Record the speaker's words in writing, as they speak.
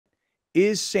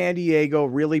is San Diego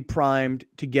really primed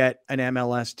to get an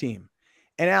MLS team?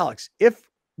 And Alex, if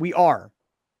we are,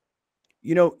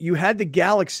 you had the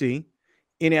Galaxy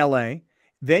in LA,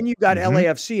 then you got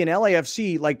LAFC, and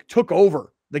LAFC like took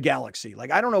over the Galaxy.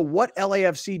 Like, I don't know what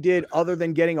LAFC did other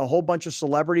than getting a whole bunch of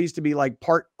celebrities to be like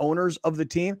part owners of the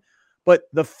team. But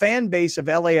the fan base of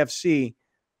LAFC,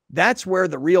 that's where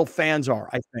the real fans are,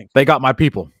 I think. They got my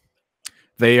people.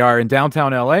 They are in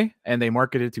downtown LA, and they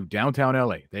marketed to downtown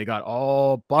LA. They got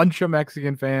a bunch of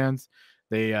Mexican fans.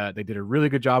 They did a really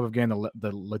good job of getting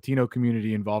the Latino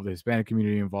community involved, the Hispanic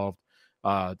community involved.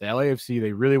 The LAFC,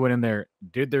 they really went in there,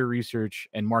 did their research,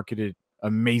 and marketed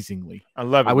amazingly. I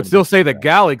love it. I would still say the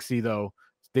Galaxy, though,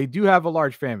 they do have a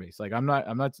large fan base. Like, I'm not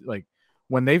like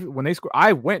when they score.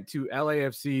 I went to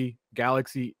LAFC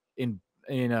Galaxy in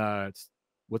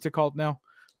what's it called now?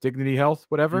 Dignity Health,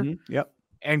 whatever. Yep.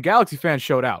 And Galaxy fans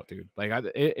showed out, dude. Like,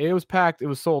 it was packed. It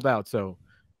was sold out. So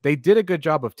they did a good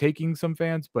job of taking some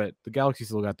fans, but the Galaxy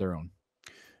still got their own.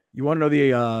 You want to know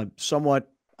the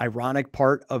somewhat ironic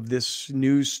part of this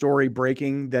news story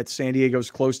breaking that San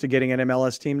Diego's close to getting an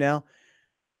MLS team now?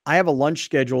 I have a lunch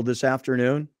scheduled this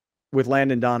afternoon with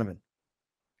Landon Donovan.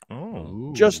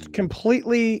 Oh, just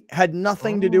completely had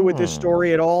nothing to do with this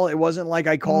story at all. It wasn't like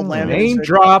I called Landon. Name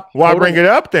drop. Why bring it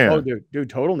up then? Oh, dude,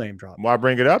 total name drop. Why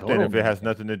bring it up then if it has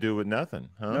nothing to do with nothing?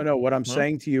 Huh? No. What I'm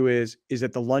saying to you is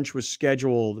that the lunch was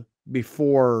scheduled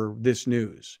before this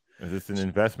news. Is this an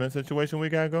investment situation we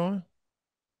got going?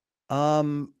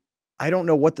 I don't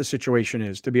know what the situation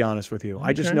is, to be honest with you. Okay.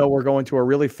 I just know we're going to a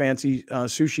really fancy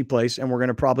sushi place and we're going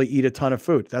to probably eat a ton of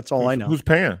food. That's all I know. Who's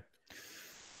paying?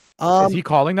 Is he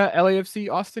calling that LAFC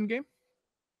Austin game?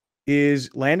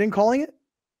 Is Landon calling it?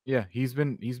 Yeah, he's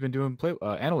been doing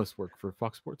analyst work for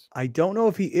Fox Sports. I don't know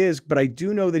if he is, but I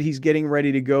do know that he's getting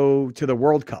ready to go to the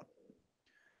World Cup.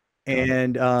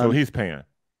 And so he's paying.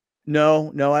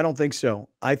 No, I don't think so.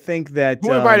 I think that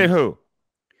who invited who?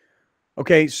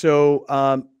 Okay, so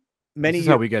this is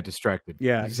how we get distracted.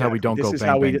 Yeah, this is how we don't go.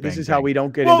 This is how we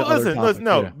don't get into other topics. Listen.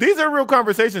 No, these are real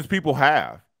conversations people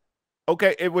have.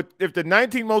 Okay, if the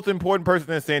 19th most important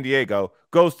person in San Diego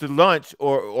goes to lunch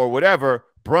or whatever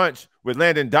brunch with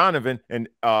Landon Donovan and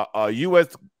a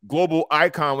U.S. global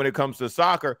icon when it comes to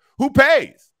soccer, who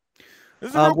pays?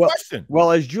 This is a real question.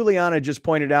 Well, as Juliana just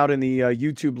pointed out in the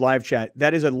YouTube live chat,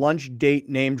 that is a lunch date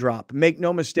name drop. Make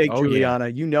no mistake, Juliana,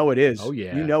 you know it is. Oh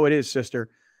yeah, you know it is, sister.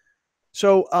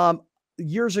 So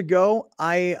years ago,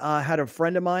 I had a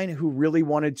friend of mine who really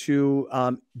wanted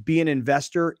to be an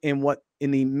investor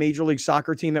in the Major League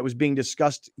Soccer team that was being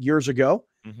discussed years ago.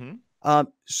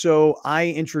 So I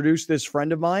introduced this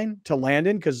friend of mine to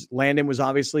Landon because Landon was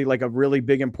obviously like a really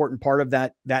big, important part of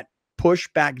that push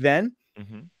back then.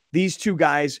 These two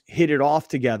guys hit it off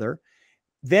together,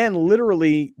 then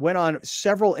literally went on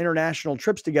several international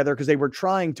trips together because they were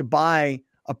trying to buy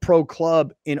a pro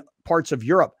club in parts of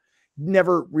Europe.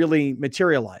 Never really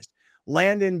materialized.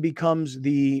 Landon becomes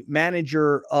the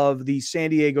manager of the San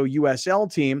Diego USL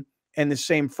team, and the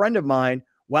same friend of mine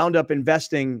wound up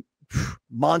investing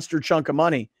monster chunk of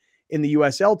money in the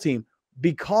USL team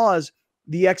because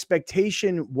the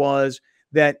expectation was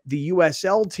that the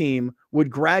USL team would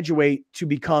graduate to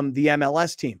become the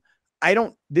MLS team.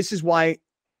 This is why,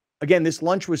 again, this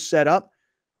lunch was set up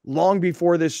long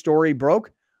before this story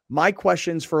broke. My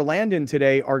questions for Landon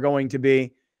today are going to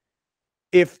be,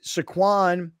 if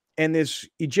Saquon and this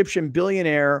Egyptian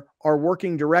billionaire are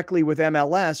working directly with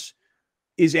MLS,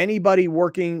 is anybody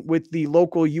working with the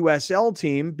local USL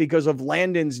team because of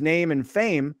Landon's name and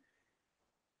fame?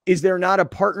 Is there not a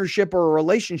partnership or a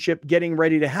relationship getting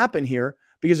ready to happen here?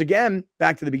 Because again,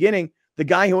 back to the beginning, the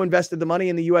guy who invested the money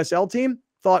in the USL team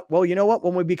thought, well, you know what?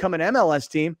 When we become an MLS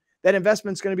team, that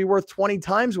investment's going to be worth 20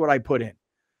 times what I put in.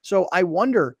 So I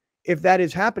wonder if that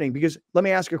is happening, because let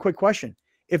me ask you a quick question.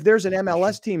 If there's an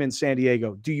MLS team in San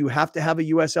Diego, do you have to have a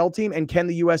USL team? And can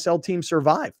the USL team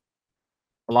survive?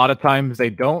 A lot of times they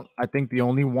don't. I think the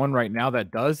only one right now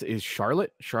that does is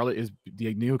Charlotte. Charlotte is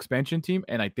the new expansion team,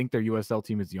 and I think their USL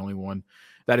team is the only one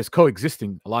that is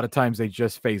coexisting. A lot of times they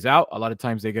just phase out. A lot of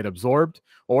times they get absorbed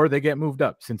or they get moved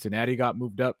up. Cincinnati got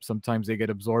moved up. Sometimes they get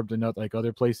absorbed in like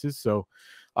other places. So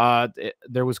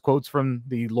there was quotes from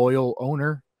the loyal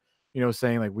owner,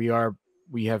 saying like,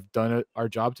 we have done our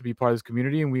job to be part of this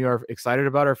community and we are excited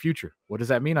about our future. What does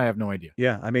that mean? I have no idea.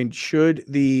 Yeah. I mean, should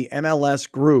the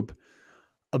MLS group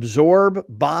absorb,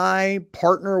 buy,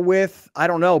 partner with, I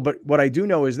don't know. But what I do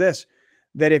know is this,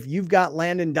 that if you've got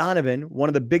Landon Donovan, one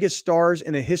of the biggest stars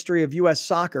in the history of U.S.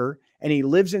 soccer, and he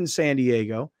lives in San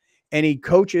Diego and he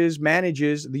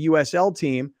manages the USL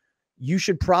team, you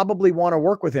should probably want to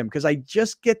work with him, because I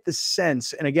just get the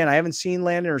sense, and again, I haven't seen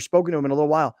Landon or spoken to him in a little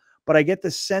while, but I get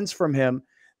the sense from him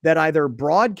that either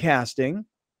broadcasting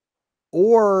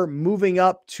or moving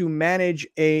up to manage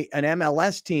an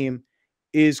MLS team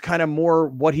is kind of more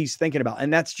what he's thinking about.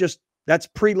 And that's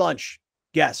pre-lunch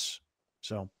guess.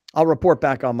 So I'll report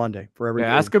back on Monday for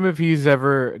everybody. Yeah, ask him if he's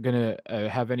ever going to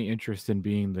have any interest in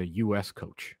being the U.S.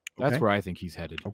 coach. That's where I think he's headed.